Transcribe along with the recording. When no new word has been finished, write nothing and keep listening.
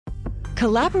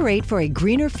Collaborate for a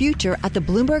greener future at the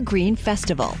Bloomberg Green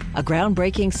Festival, a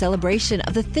groundbreaking celebration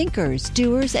of the thinkers,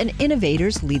 doers, and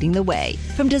innovators leading the way.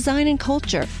 From design and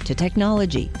culture to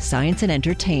technology, science, and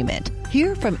entertainment.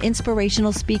 Hear from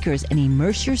inspirational speakers and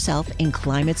immerse yourself in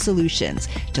climate solutions.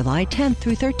 July 10th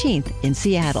through 13th in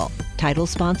Seattle. Title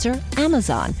sponsor,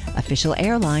 Amazon. Official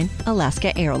airline,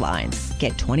 Alaska Airlines.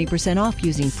 Get 20% off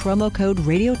using promo code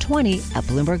Radio20 at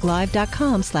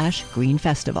BloombergLive.com/Green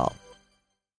Festival.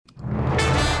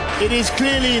 It is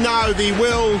clearly now the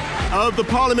will of the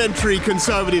Parliamentary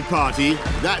Conservative Party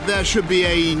that there should be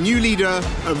a new leader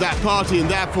of that party and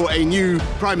therefore a new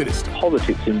Prime Minister.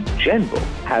 Politics in general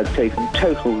has taken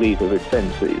total leave of its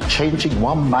senses. Changing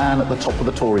one man at the top of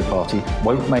the Tory party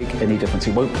won't make any difference.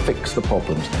 It won't fix the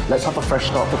problems. Let's have a fresh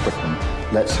start for Britain.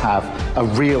 Let's have a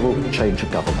real change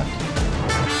of government.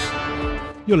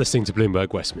 You're listening to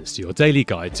Bloomberg Westminster, your daily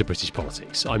guide to British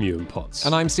politics. I'm Ewan Potts.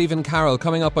 And I'm Stephen Carroll.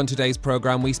 Coming up on today's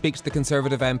programme, we speak to the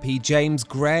Conservative MP James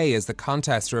Gray as the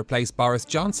contest to replace Boris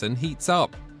Johnson heats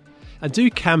up. And do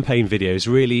campaign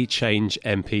videos really change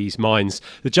MPs' minds?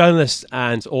 The journalist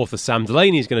and author Sam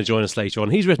Delaney is going to join us later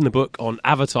on. He's written a book on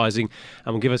advertising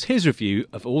and will give us his review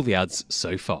of all the ads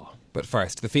so far. But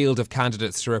first, the field of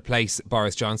candidates to replace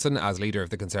Boris Johnson as leader of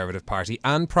the Conservative Party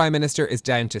and Prime Minister is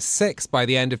down to 6. By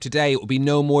the end of today, it will be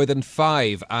no more than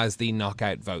 5 as the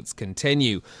knockout votes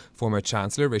continue. Former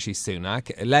Chancellor Rishi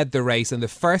Sunak led the race in the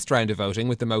first round of voting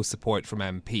with the most support from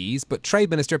MPs, but Trade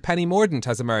Minister Penny Mordaunt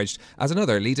has emerged as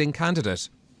another leading candidate.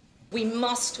 We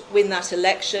must win that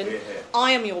election.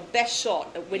 I am your best shot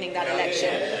at winning that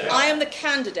election. I am the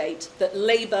candidate that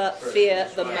Labour fear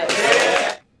the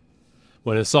most.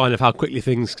 Well, in a sign of how quickly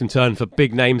things can turn for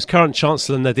big names, current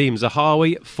Chancellor Nadhim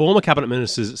Zahawi, former Cabinet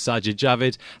Ministers Sajid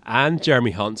Javid and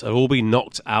Jeremy Hunt have all been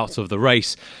knocked out of the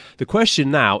race. The question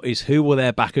now is who will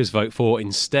their backers vote for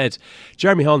instead?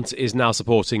 Jeremy Hunt is now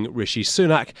supporting Rishi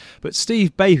Sunak, but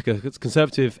Steve Baker,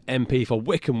 Conservative MP for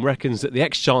Wickham, reckons that the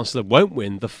ex-Chancellor won't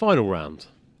win the final round.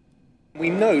 We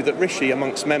know that Rishi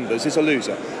amongst members is a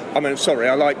loser. I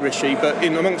like Rishi, but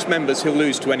amongst members he'll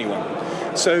lose to anyone.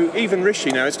 So even Rishi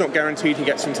now, it's not guaranteed he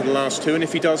gets into the last 2, and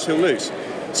if he does, he'll lose.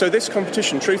 So this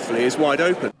competition, truthfully, is wide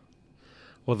open.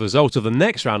 Well, the result of the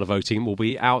next round of voting will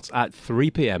be out at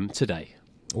 3 p.m. today.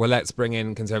 Well, let's bring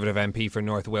in Conservative MP for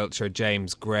North Wiltshire,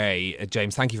 James Gray.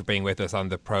 James, thank you for being with us on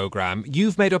the programme.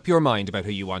 You've made up your mind about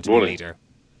who you want to be leader.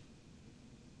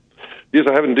 Yes,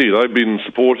 I have indeed. I've been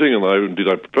supporting, and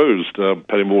I proposed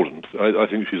Penny Mordaunt. I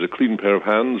think she's a clean pair of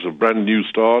hands, a brand new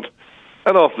start.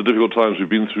 And after the difficult times we've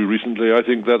been through recently, I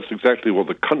think that's exactly what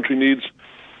the country needs.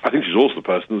 I think she's also the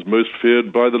person that's most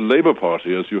feared by the Labour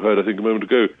Party, as you heard, I think, a moment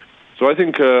ago. So I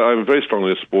think I'm very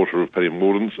strongly a supporter of Penny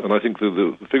Mordaunt, and I think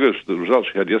the figures, the results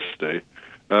she had yesterday,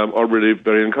 are really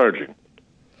very encouraging.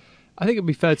 I think it'd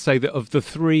be fair to say that of the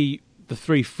three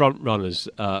front runners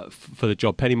for the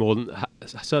job, Penny Mordaunt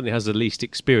certainly has the least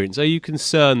experience. Are you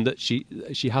concerned that she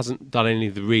hasn't done any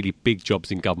of the really big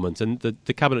jobs in government, and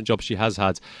the cabinet jobs she has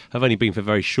had have only been for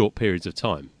very short periods of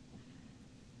time?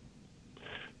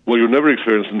 Well, you're never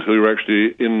experienced until you're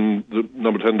actually in the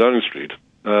number 10 Downing Street.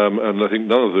 And I think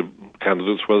none of the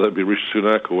candidates, whether it be Rishi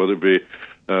Sunak or whether it be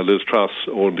Liz Truss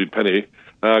or indeed Penny,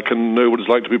 can know what it's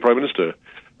like to be Prime Minister.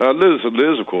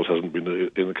 Liz, of course, hasn't been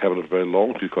in the cabinet for very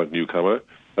long. She's quite a newcomer.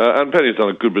 And Penny's done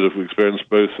a good bit of experience,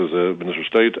 both as a Minister of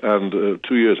State and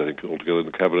 2 years, I think, altogether in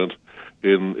the cabinet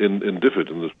in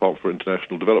DFID, in the Department for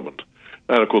International Development.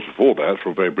 And, of course, before that, for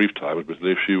a very brief time,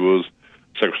 admittedly, she was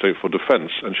Secretary of State for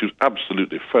Defence, and she was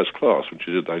absolutely first class when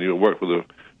she did that. I worked with her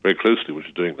very closely when she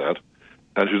was doing that.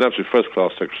 And she was an absolutely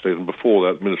first-class Secretary of State, and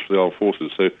before that, Minister of the Armed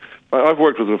Forces. So I've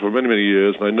worked with her for many, many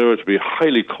years, and I know her to be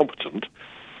highly competent,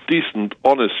 decent,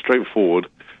 honest, straightforward,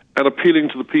 and appealing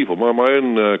to the people. My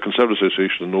own Conservative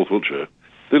Association in North Wiltshire,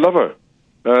 they love her.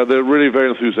 They're really very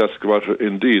enthusiastic about her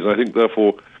indeed. And I think,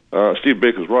 therefore, Steve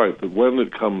Baker's right, that when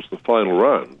it comes to the final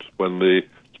round, when the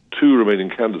 2 remaining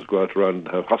candidates go out around and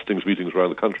have hustings meetings around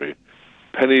the country,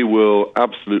 Penny will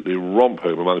absolutely romp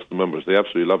home amongst the members. They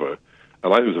absolutely love her.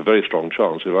 And I think it's a very strong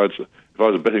chance. If I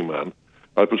was a betting man,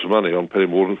 I'd put some money on Penny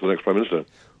Mordaunt for the next Prime Minister.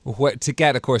 To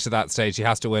get, of course, to that stage, she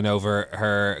has to win over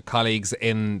her colleagues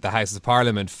in the House of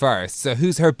Parliament first. So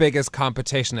who's her biggest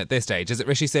competition at this stage? Is it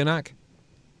Rishi Sunak?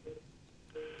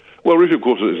 Well, Rishi, of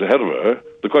course, is ahead of her.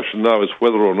 The question now is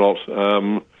whether or not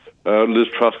Liz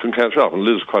Truss can catch up. And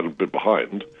Liz is quite a bit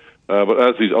behind. But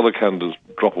as these other candidates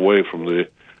drop away, can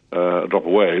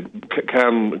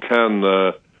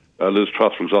Liz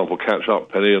Truss, for example, catch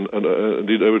up Penny and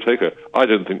indeed overtake her? I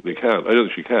don't think they can. I don't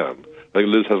think she can. I think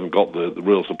Liz hasn't got the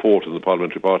real support in the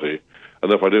parliamentary party,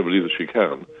 and therefore I don't believe that she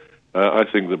can. I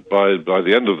think that by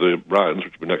the end of the rounds,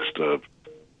 which will be next,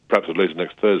 perhaps later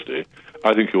next Thursday,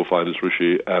 I think you'll find it's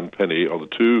Rishi and Penny are the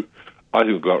two. I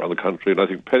think they'll go out around the country, and I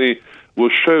think Penny will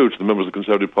show to the members of the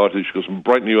Conservative Party she's got some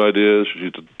bright new ideas.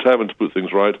 She's determined to put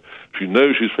things right. She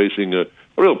knows she's facing a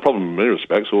real problem in many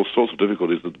respects, all sorts of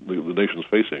difficulties that the nation's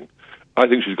facing. I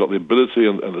think she's got the ability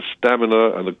and the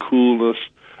stamina and the coolness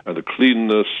and the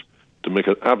cleanness to make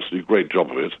an absolutely great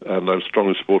job of it, and I'm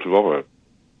strongly supportive of her.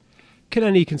 Can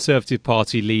any Conservative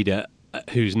Party leader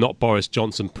who's not Boris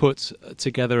Johnson put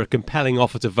together a compelling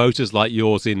offer to voters like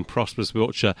yours in prosperous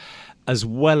Wiltshire, as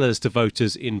well as to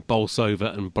voters in Bolsover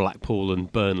and Blackpool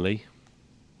and Burnley?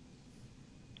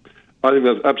 I think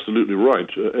that's absolutely right.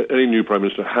 Any new Prime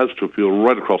Minister has to appeal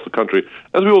right across the country,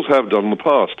 as we always have done in the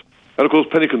past. And, of course,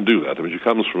 Penny can do that. I mean, she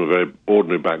comes from a very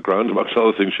ordinary background. Amongst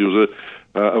other things, she was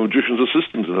a magician's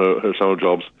assistant in her summer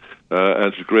jobs.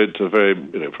 And she's graduated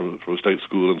from a state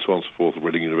school and so on and so forth at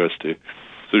Reading University.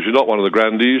 So she's not one of the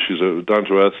grandees. She's a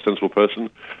down-to-earth, sensible person,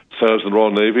 serves in the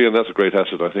Royal Navy, and that's a great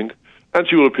asset, I think. And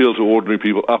she will appeal to ordinary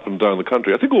people up and down the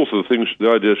country. I think also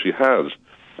the idea she has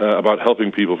about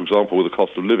helping people, for example, with the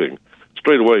cost of living.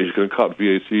 Straight away, she's going to cut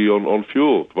VAT on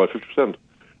fuel by 50%.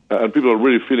 And people are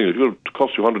really feeling it. It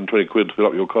costs you 120 quid to fill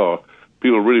up your car.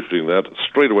 People are really feeling that.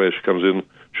 Straight away, as she comes in,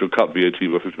 she'll cut VAT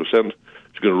by 50%.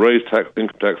 She's going to raise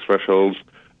income tax thresholds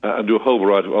and do a whole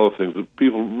variety of other things that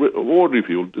people, ordinary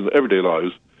people in their everyday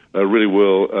lives, really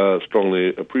will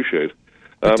strongly appreciate.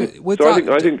 I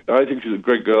think she's a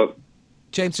great girl.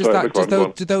 James, do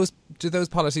those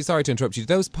policies, sorry to interrupt you,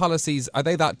 those policies, are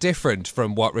they that different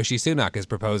from what Rishi Sunak is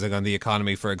proposing on the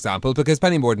economy, for example? Because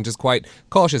Penny Mordaunt is quite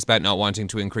cautious about not wanting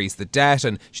to increase the debt,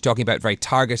 and she's talking about very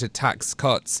targeted tax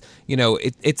cuts. You know,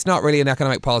 it's not really an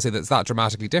economic policy that's that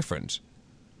dramatically different.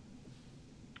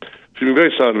 She's been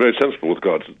very sound and very sensible with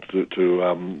regard to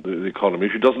the economy.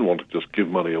 She doesn't want to just give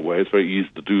money away. It's very easy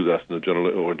to do that in a general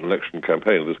or an election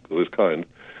campaign of this kind.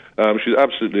 She's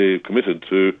absolutely committed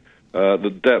to the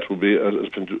debt will be, as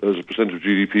a percent of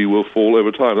GDP, will fall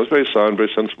over time. That's very sound,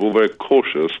 very sensible, very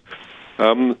cautious.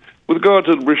 With regard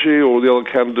to Rishi or the other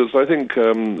candidates, I think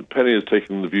Penny has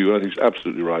taken the view, and I think she's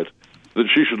absolutely right, that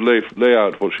she should lay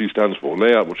out what she stands for,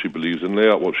 lay out what she believes in, lay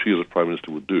out what she as a Prime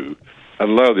Minister would do, and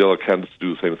allow the other candidates to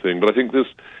do the same thing. But I think this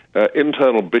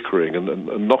internal bickering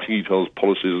and knocking each other's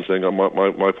policies and saying,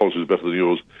 my policy is better than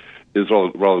yours, is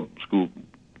rather school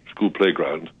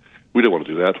playground. We don't want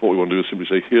to do that. What we want to do is simply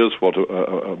say, here's what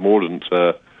a Mordaunt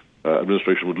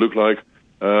administration would look like.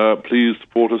 Please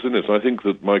support us in it. And I think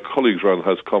that my colleagues around the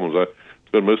House of Commons, I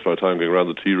spend most of my time going around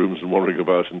the tea rooms and wandering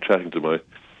about and chatting to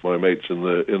my mates in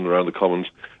and around the Commons.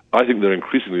 I think they're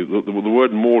increasingly, the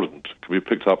word Mordaunt can be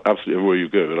picked up absolutely everywhere you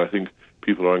go, and I think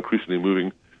people are increasingly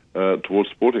moving towards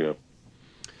supporting her.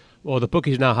 Well, the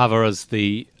bookies now have her as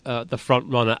the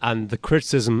front runner, and the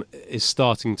criticism is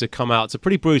starting to come out. It's a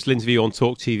pretty brutal interview on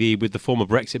Talk TV with the former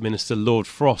Brexit Minister, Lord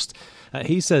Frost.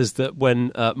 He says that when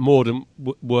Mordaunt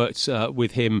worked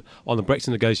with him on the Brexit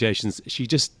negotiations, she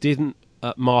just didn't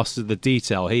master the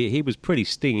detail. He was pretty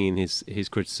stingy in his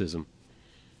criticism.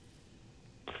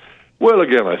 Well,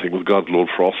 again, I think with regard to Lord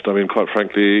Frost, I mean, quite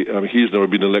frankly, he's never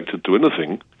been elected to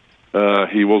anything.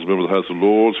 He was a member of the House of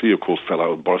Lords. He, of course, fell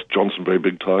out with Boris Johnson very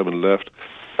big time and left.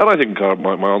 And I think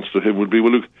my answer to him would be,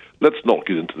 well, look, let's not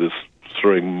get into this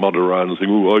throwing mud around and saying,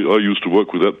 I used to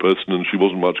work with that person and she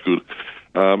wasn't much good.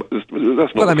 That's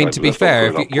not. Well, I mean, to be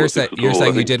fair, if you're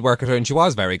saying you did work with her and she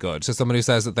was very good, so someone who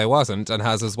says that they wasn't and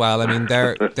has as well, I mean,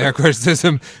 their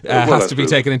criticism has to be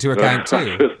taken into account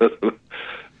too.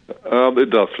 It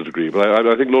does to a degree, but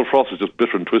I think Lord Frost is just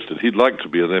bitter and twisted. He'd like to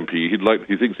be an MP.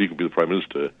 He thinks he could be the Prime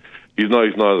Minister. He's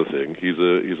neither thing. He's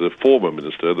a former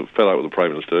minister that fell out with the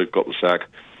Prime Minister, got the sack,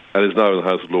 and is now in the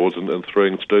House of Lords and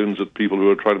throwing stones at people who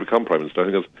are trying to become Prime Minister.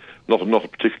 I think that's not a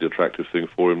particularly attractive thing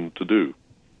for him to do.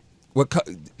 Well,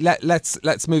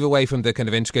 let's move away from the kind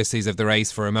of intricacies of the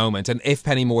race for a moment. And if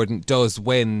Penny Mordaunt does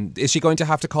win, is she going to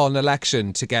have to call an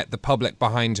election to get the public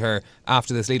behind her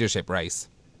after this leadership race?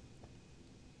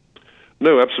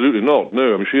 No, absolutely not.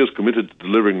 No, I mean, she is committed to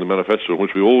delivering the manifesto on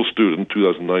which we all stood in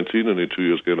 2019, only 2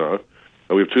 years ago now.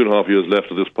 We have 2.5 years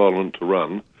left of this Parliament to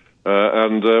run.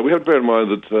 And we have to bear in mind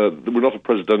that we're not a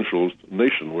presidential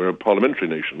nation, we're a parliamentary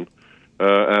nation.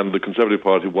 And the Conservative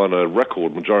Party won a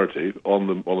record majority on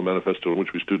the manifesto on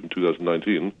which we stood in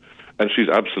 2019. And she's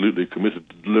absolutely committed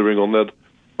to delivering on that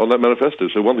manifesto.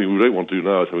 So one thing we don't want to do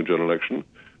now is have a general election.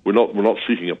 We're not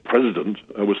seeking a president,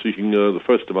 we're seeking the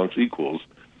first amongst equals.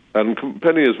 And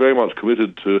Penny is very much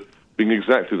committed to being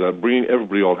exactly that, bringing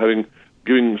everybody on,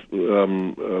 giving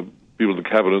people in the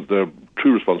cabinet their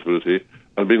true responsibility,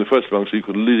 and being the first amongst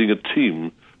equals, leading a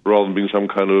team rather than being some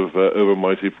kind of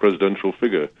overmighty presidential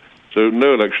figure. So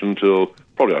no election until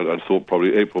I'd thought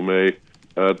April, May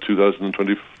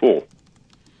 2024.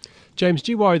 James,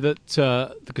 do you worry that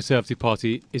the Conservative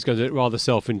Party is going to rather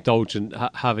self-indulgent,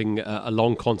 having a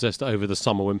long contest over the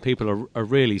summer when people are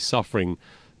really suffering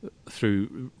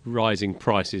through rising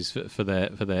prices for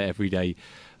their everyday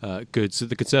goods? So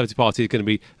the Conservative Party is going to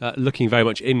be looking very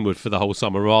much inward for the whole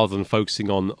summer rather than focusing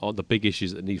on the big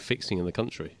issues that need fixing in the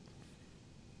country.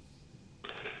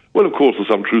 Well, of course, there's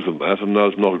some truth in that, and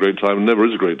now's not a great time, and never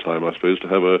is a great time, I suppose, to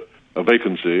have a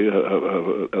vacancy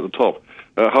at the top.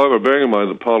 However, bearing in mind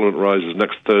that Parliament rises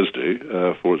next Thursday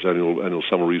for its annual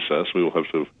summer recess, we will have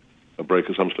to have a break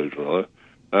at some stage or another.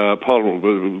 The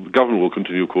government will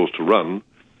continue, of course, to run.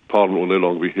 Parliament will no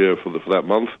longer be here for that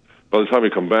month. By the time we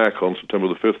come back on September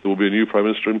the 5th, there will be a new Prime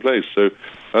Minister in place. So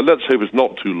let's hope it's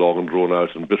not too long and drawn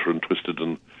out and bitter and twisted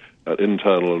and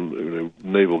internal and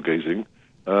navel-gazing.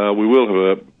 We will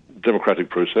have a democratic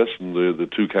process, and the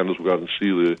two candidates will go out and see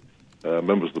the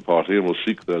members of the party and will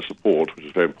seek their support, which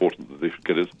is very important that they should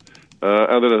get it.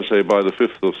 And then, as I say, by the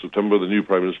 5th of September, the new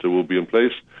Prime Minister will be in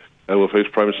place, and we'll face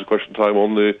Prime Minister's Question Time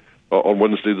on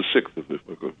Wednesday the 6th, if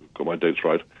I've got my dates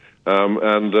right.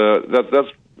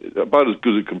 That's about as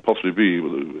good as it can possibly be.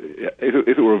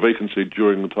 If it were a vacancy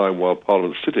during the time while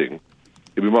Parliament's sitting,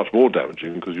 it'd be much more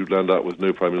damaging because you'd land up with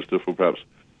no Prime Minister for perhaps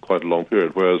quite a long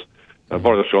period, whereas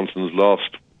Boris Johnson's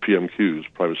last PMQs,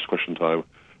 Prime Minister's Question Time,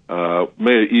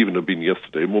 may even have been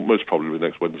yesterday, most probably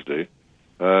next Wednesday,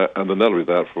 and then that'll be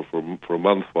that for a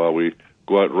month while we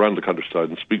go out around the countryside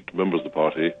and speak to members of the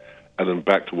party, and then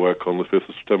back to work on the 5th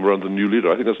of September under the new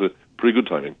leader. I think that's a pretty good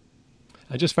timing.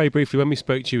 Just very briefly, when we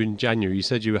spoke to you in January, you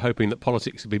said you were hoping that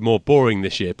politics would be more boring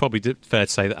this year. Probably fair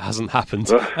to say that hasn't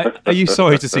happened. Are you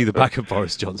sorry to see the back of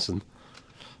Boris Johnson?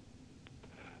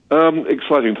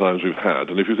 Exciting times we've had,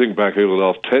 and if you think back over the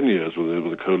last 10 years with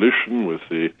the coalition, with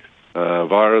the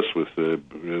virus, with the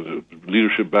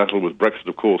leadership battle, with Brexit,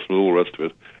 of course, and all the rest of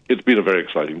it, it's been a very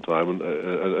exciting time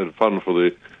and fun for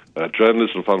the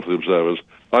journalists and fun for the observers.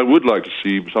 I would like to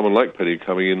see someone like Penny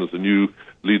coming in as the new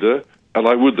leader, and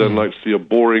I would then like to see a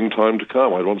boring time to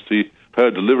come. I'd want to see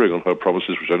her delivering on her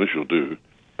promises, which I know she'll do,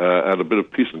 and a bit of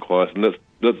peace and quiet, and let's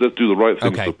do the right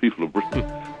things for the people of Britain,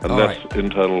 and less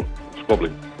internal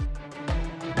squabbling.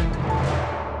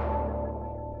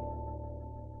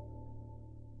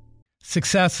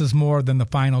 Success is more than the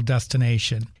final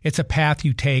destination. It's a path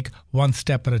you take one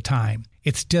step at a time.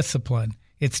 It's discipline,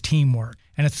 it's teamwork,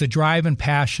 and it's the drive and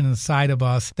passion inside of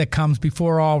us that comes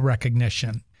before all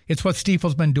recognition. It's what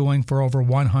Stifel's been doing for over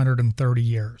 130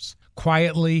 years.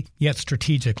 Quietly, yet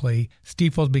strategically,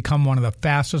 Stifel's become one of the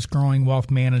fastest growing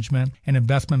wealth management and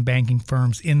investment banking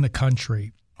firms in the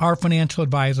country. Our financial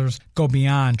advisors go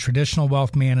beyond traditional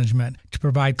wealth management to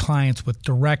provide clients with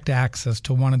direct access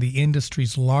to one of the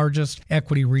industry's largest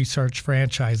equity research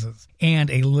franchises and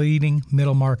a leading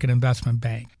middle market investment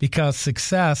bank, because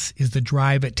success is the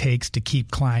drive it takes to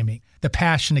keep climbing, the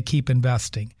passion to keep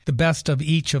investing, the best of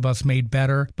each of us made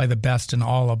better by the best in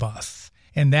all of us.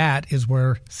 And that is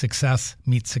where success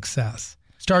meets success.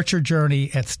 Start your journey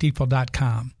at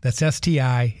Stifel.com. That's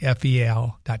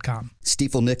Stifel.com.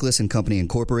 Stifel Nicholas and Company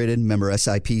Incorporated, member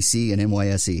SIPC and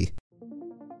NYSE.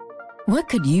 What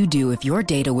could you do if your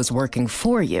data was working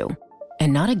for you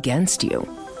and not against you?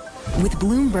 With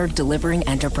Bloomberg delivering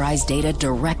enterprise data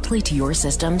directly to your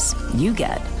systems, you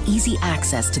get easy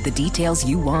access to the details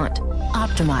you want,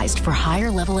 optimized for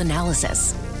higher-level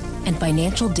analysis, and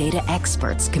financial data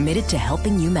experts committed to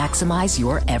helping you maximize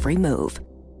your every move.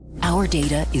 Our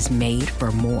data is made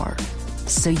for more,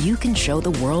 so you can show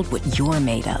the world what you're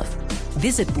made of.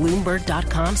 Visit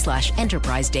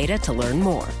Bloomberg.com/enterprise data to learn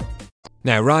more.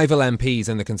 Now, rival MPs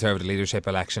in the Conservative leadership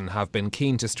election have been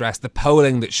keen to stress the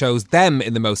polling that shows them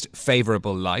in the most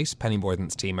favourable light. Penny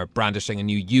Mordaunt's team are brandishing a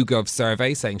new YouGov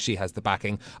survey saying she has the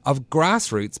backing of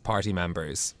grassroots party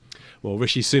members. Well,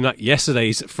 Rishi Sunak,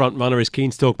 yesterday's frontrunner, is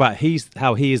keen to talk about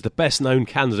how he is the best-known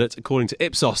candidate according to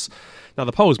Ipsos. Now,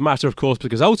 the polls matter, of course,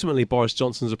 because ultimately Boris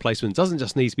Johnson's replacement doesn't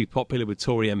just need to be popular with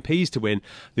Tory MPs to win.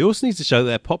 They also need to show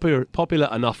they're popular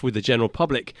enough with the general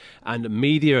public and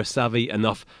media-savvy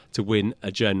enough to win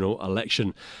a general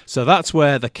election. So that's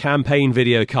where the campaign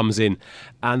video comes in.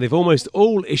 And they've almost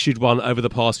all issued one over the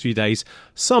past few days,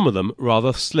 some of them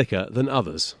rather slicker than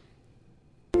others.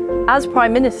 As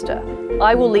Prime Minister,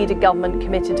 I will lead a government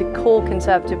committed to core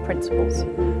Conservative principles: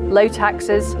 low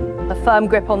taxes, a firm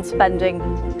grip on spending,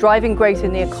 driving growth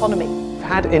in the economy. We've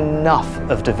had enough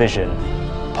of division.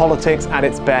 Politics at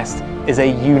its best is a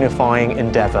unifying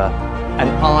endeavour, and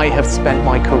I have spent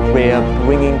my career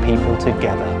bringing people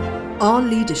together. Our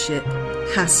leadership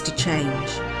has to change.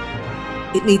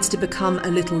 It needs to become a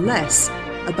little less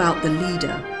about the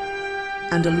leader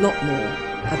and a lot more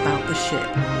about the ship.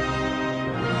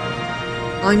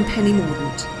 I'm Penny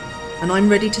Mordaunt, and I'm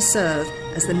ready to serve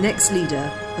as the next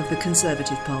leader of the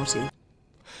Conservative Party.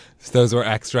 So those were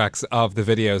extracts of the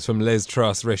videos from Liz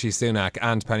Truss, Rishi Sunak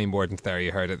and Penny Mordaunt there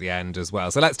you heard at the end as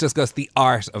well. So let's discuss the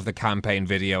art of the campaign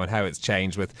video and how it's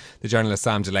changed with the journalist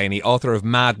Sam Delaney, author of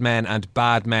Mad Men and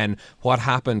Bad Men, What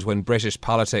Happened When British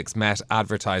Politics Met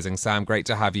Advertising. Sam, great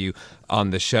to have you on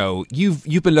the show. You've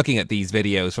been looking at these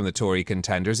videos from the Tory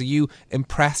contenders. Are you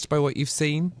impressed by what you've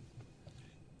seen?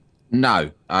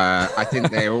 No, I think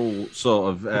they're all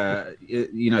sort of,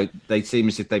 they seem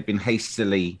as if they've been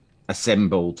hastily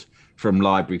assembled from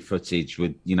library footage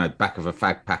with, back of a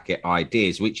fag packet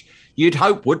ideas, which you'd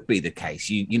hope would be the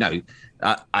case.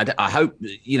 I hope,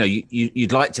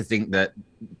 you'd like to think that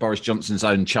Boris Johnson's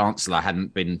own Chancellor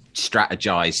hadn't been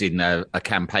strategizing a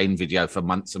campaign video for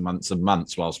months and months and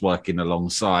months whilst working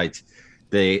alongside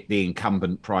the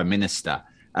incumbent Prime Minister.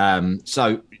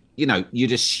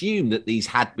 You'd assume that these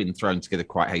had been thrown together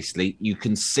quite hastily. You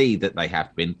can see that they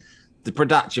have been. The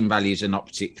production values are not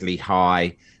particularly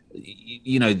high.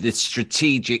 The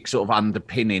strategic sort of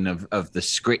underpinning of the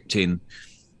scripting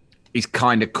is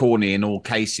kind of corny in all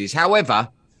cases. However,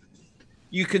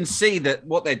 you can see that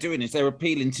what they're doing is they're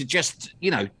appealing to just,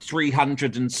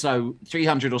 300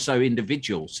 or so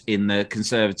individuals in the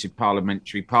Conservative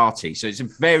Parliamentary Party. So it's a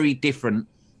very different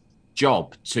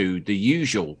job to the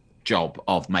usual job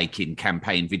of making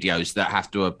campaign videos that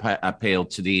have to appeal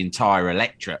to the entire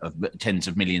electorate of tens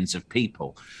of millions of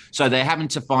people. So they're having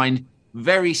to find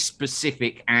very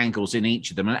specific angles in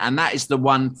each of them. And that is the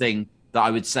one thing that I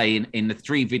would say in the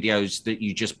three videos that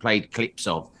you just played clips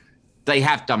of, they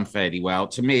have done fairly well.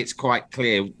 To me, it's quite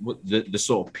clear the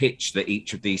sort of pitch that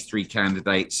each of these three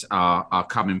candidates are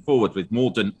coming forward with.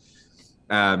 Mordaunt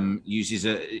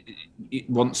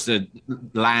wants to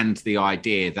land the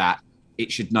idea that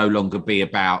it should no longer be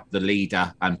about the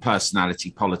leader and personality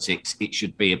politics. It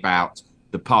should be about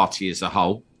the party as a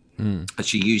whole.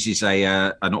 She uses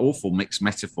an awful mixed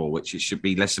metaphor, which it should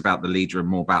be less about the leader and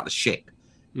more about the ship.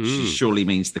 She surely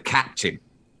means the captain.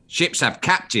 Ships have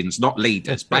captains, not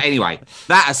leaders. But anyway,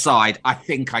 that aside, I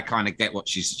think I kind of get what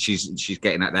she's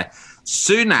getting at there.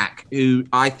 Sunak, who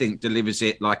I think delivers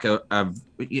it like a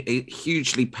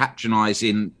hugely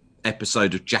patronising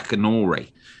episode of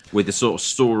Jackanory, with the sort of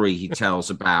story he tells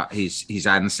about his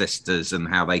ancestors and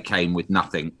how they came with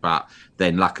nothing, but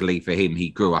then luckily for him, he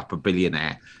grew up a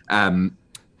billionaire.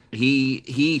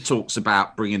 He talks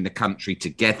about bringing the country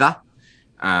together.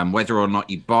 Whether or not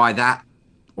you buy that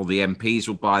or the MPs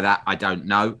will buy that, I don't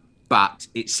know, but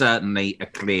it's certainly a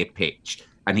clear pitch.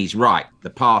 And he's right.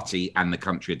 The party and the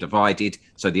country are divided.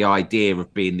 So the idea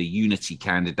of being the unity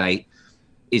candidate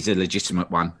is a legitimate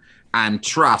one. And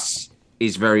Truss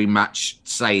is very much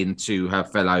saying to her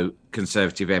fellow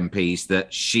Conservative MPs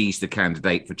that she's the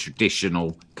candidate for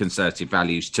traditional Conservative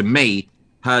values. To me,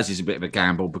 hers is a bit of a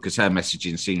gamble because her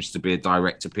messaging seems to be a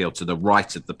direct appeal to the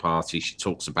right of the party. She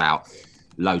talks about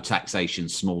low taxation,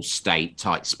 small state,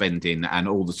 tight spending, and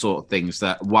all the sort of things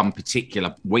that one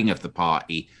particular wing of the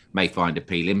party may find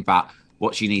appealing. But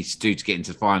what she needs to do to get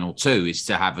into the final two is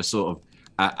to have a sort of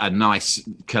a nice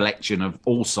collection of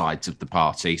all sides of the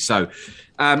party. So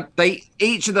they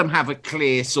each of them have a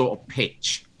clear sort of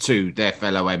pitch to their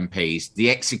fellow MPs. The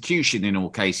execution in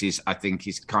all cases, I think,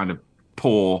 is kind of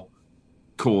poor,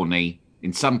 corny,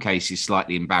 in some cases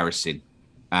slightly embarrassing.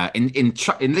 In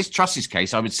Liz Truss's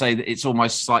case, I would say that it's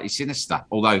almost slightly sinister,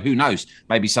 although who knows,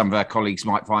 maybe some of her colleagues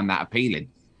might find that appealing.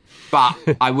 But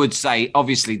I would say,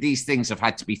 obviously, these things have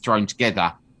had to be thrown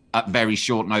together at very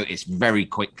short notice, very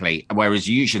quickly, whereas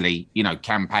usually,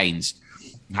 campaigns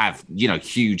have,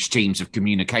 huge teams of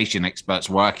communication experts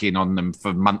working on them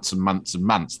for months and months and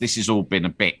months. This has all been a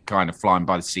bit kind of flying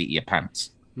by the seat of your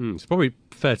pants. It's probably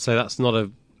fair to say that's not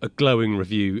a glowing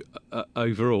review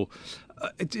overall.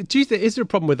 Do you think, is there a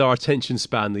problem with our attention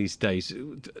span these days?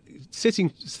 Sitting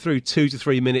through 2 to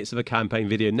 3 minutes of a campaign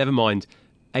video, never mind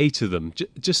 8 of them,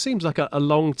 just seems like a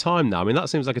long time now. I mean, that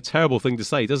seems like a terrible thing to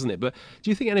say, doesn't it? But do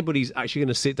you think anybody's actually going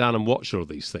to sit down and watch all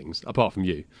these things, apart from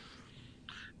you?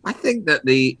 I think that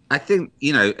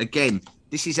again,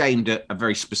 this is aimed at a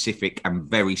very specific and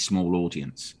very small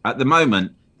audience. At the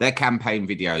moment, their campaign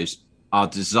videos are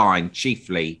designed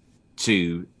chiefly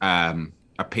to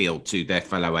appeal to their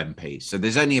fellow MPs. So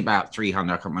there's only about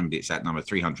 300, I can't remember the exact number,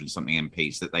 300 something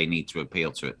MPs that they need to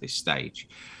appeal to at this stage.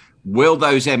 Will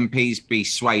those MPs be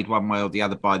swayed one way or the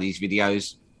other by these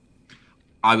videos?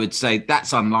 I would say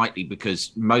that's unlikely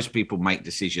because most people make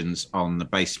decisions on the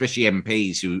basis, especially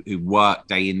MPs who work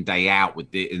day in, day out with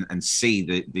and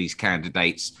see these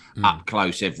candidates up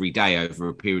close every day over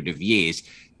a period of years.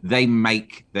 They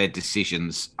make their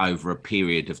decisions over a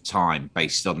period of time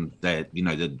based on their,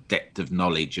 the depth of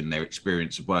knowledge and their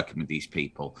experience of working with these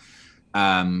people.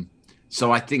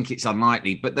 So I think it's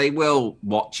unlikely, but they will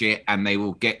watch it and they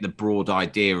will get the broad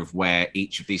idea of where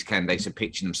each of these candidates are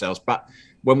pitching themselves. But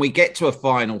when we get to a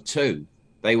final two,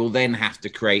 they will then have to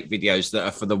create videos that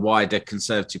are for the wider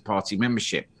Conservative Party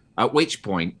membership, at which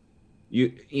point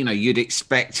you'd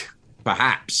expect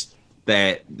perhaps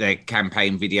their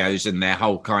campaign videos and their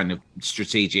whole kind of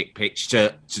strategic pitch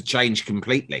to change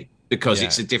completely, because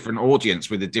it's a different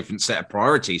audience with a different set of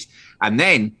priorities. And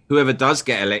then whoever does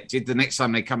get elected, the next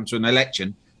time they come to an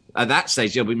election, at that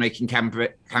stage, they'll be making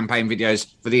campaign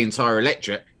videos for the entire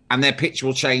electorate, and their pitch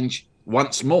will change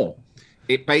once more.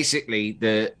 It basically,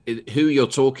 who you're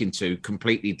talking to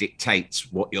completely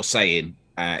dictates what you're saying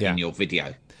in your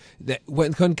video.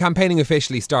 When campaigning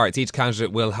officially starts, each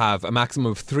candidate will have a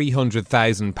maximum of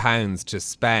 £300,000 to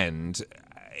spend.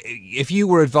 If you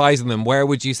were advising them, where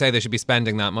would you say they should be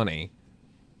spending that money?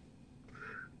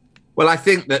 Well, I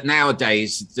think that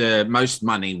nowadays the most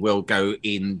money will go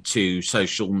into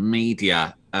social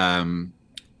media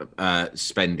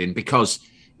spending because,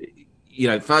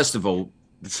 first of all,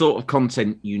 the sort of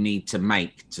content you need to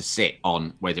make to sit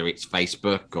on, whether it's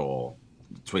Facebook or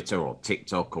Twitter or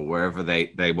TikTok or wherever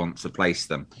they want to place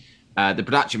them, the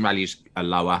production values are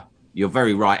lower. You're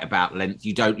very right about length.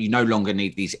 You no longer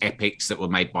need these epics that were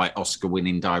made by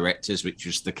Oscar-winning directors, which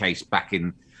was the case back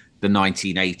in the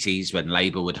 1980s when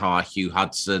Labour would hire Hugh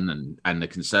Hudson and the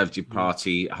Conservative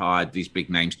Party hired these big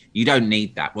names. You don't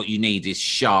need that. What you need is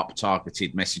sharp,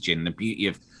 targeted messaging. The beauty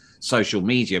of social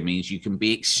media means you can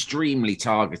be extremely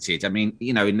targeted. I mean,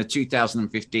 in the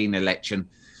 2015 election,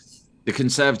 the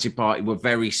Conservative Party were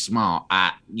very smart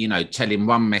at, telling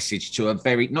one message to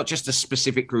not just a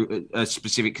specific group, a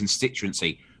specific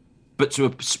constituency, but to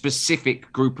a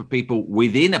specific group of people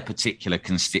within a particular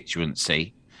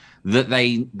constituency that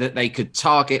they could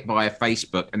target via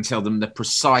Facebook and tell them the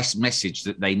precise message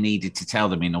that they needed to tell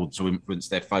them in order to influence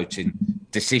their voting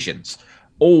decisions.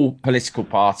 All political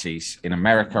parties in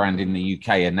America and in the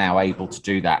UK are now able to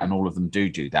do that, and all of them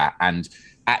do that. And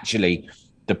actually,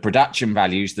 the production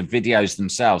values, the videos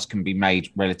themselves can be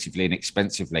made relatively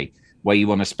inexpensively. Where you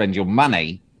want to spend your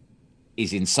money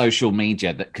is in social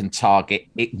media that can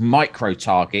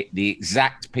micro-target the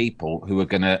exact people who are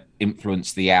going to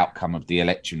influence the outcome of the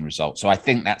election result. So I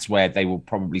think that's where they will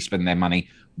probably spend their money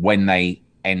when they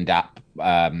end up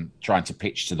trying to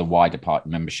pitch to the wider party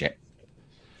membership.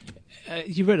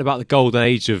 You've written about the golden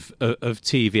age of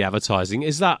TV advertising.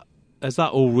 Has that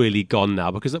all really gone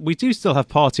now? Because we do still have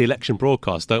party election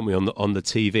broadcasts, don't we, on the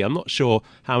TV? I'm not sure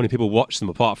how many people watch them,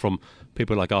 apart from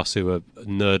people like us who are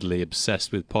nerdily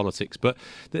obsessed with politics. But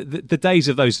the days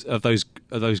of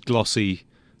those glossy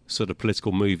sort of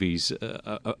political movies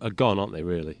are gone, aren't they?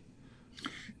 Really?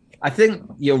 I think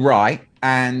you're right,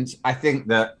 and I think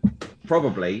that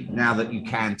probably now that you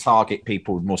can target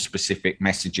people with more specific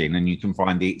messaging and you can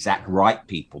find the exact right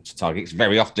people to target, because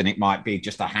very often it might be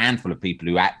just a handful of people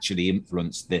who actually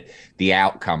influence the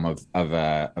outcome of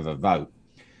a vote.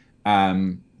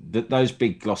 That those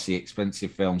big, glossy,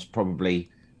 expensive films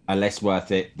probably are less worth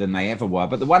it than they ever were.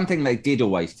 But the one thing they did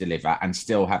always deliver and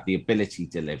still have the ability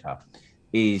to deliver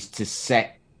is to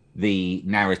set the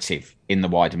narrative in the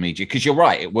wider media. Because you're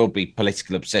right, it will be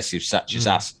political obsessives such as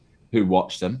us who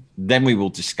watch them. Then we will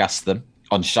discuss them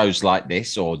on shows like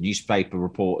this, or newspaper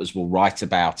reporters will write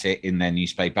about it in their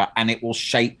newspaper, and it will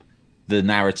shape the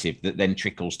narrative that then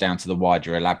trickles down to the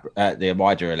wider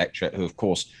electorate, who of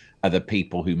course are the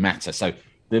people who matter. So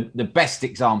the best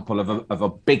example of a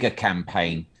bigger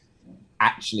campaign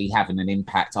actually having an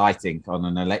impact, I think, on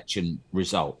an election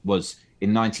result was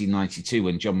in 1992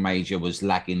 when John Major was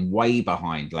lagging way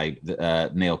behind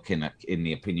Neil Kinnock in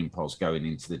the opinion polls going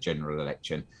into the general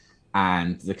election.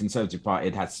 And the Conservative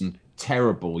Party had some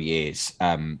terrible years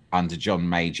under John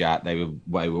Major. They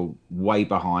were way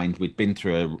behind. We'd been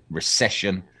through a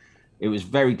recession. It was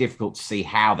very difficult to see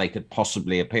how they could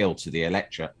possibly appeal to the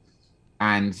electorate.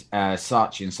 And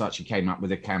Saatchi came up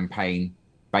with a campaign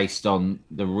based on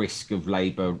the risk of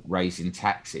Labour raising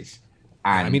taxes,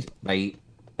 and they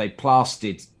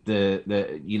plastered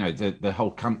the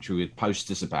whole country with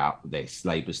posters about this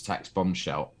Labour's tax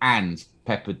bombshell and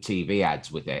peppered TV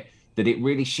ads with it. That it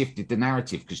really shifted the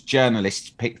narrative because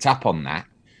journalists picked up on that,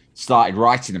 started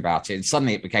writing about it, and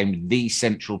suddenly it became the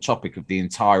central topic of the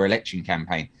entire election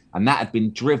campaign. And that had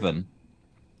been driven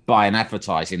by an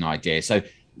advertising idea. So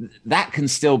that can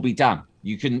still be done.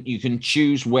 You can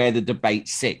choose where the debate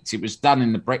sits. It was done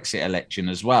in the Brexit election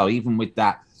as well, even with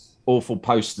that awful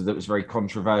poster that was very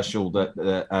controversial that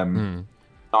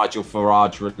Nigel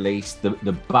Farage released,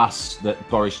 the bus that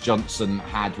Boris Johnson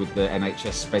had with the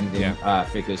NHS spending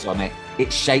figures on it.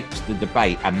 It shapes the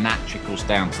debate, and that trickles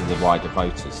down to the wider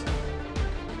voters.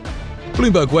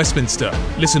 Bloomberg Westminster.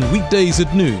 Listen weekdays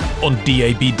at noon on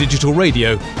DAB Digital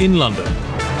Radio in London.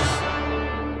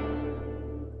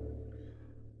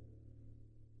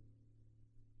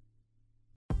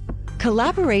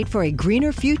 Collaborate for a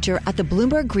greener future at the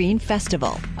Bloomberg Green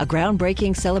Festival, a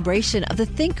groundbreaking celebration of the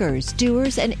thinkers,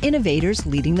 doers, and innovators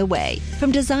leading the way.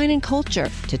 From design and culture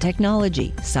to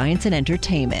technology, science, and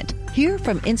entertainment. Hear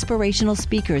from inspirational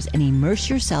speakers and immerse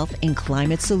yourself in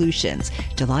climate solutions.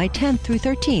 July 10th through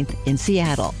 13th in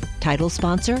Seattle. Title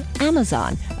sponsor,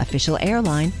 Amazon. Official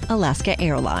airline, Alaska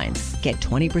Airlines. Get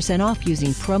 20% off using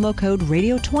promo code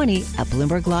radio20 at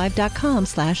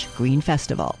BloombergLive.com/Green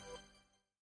Festival.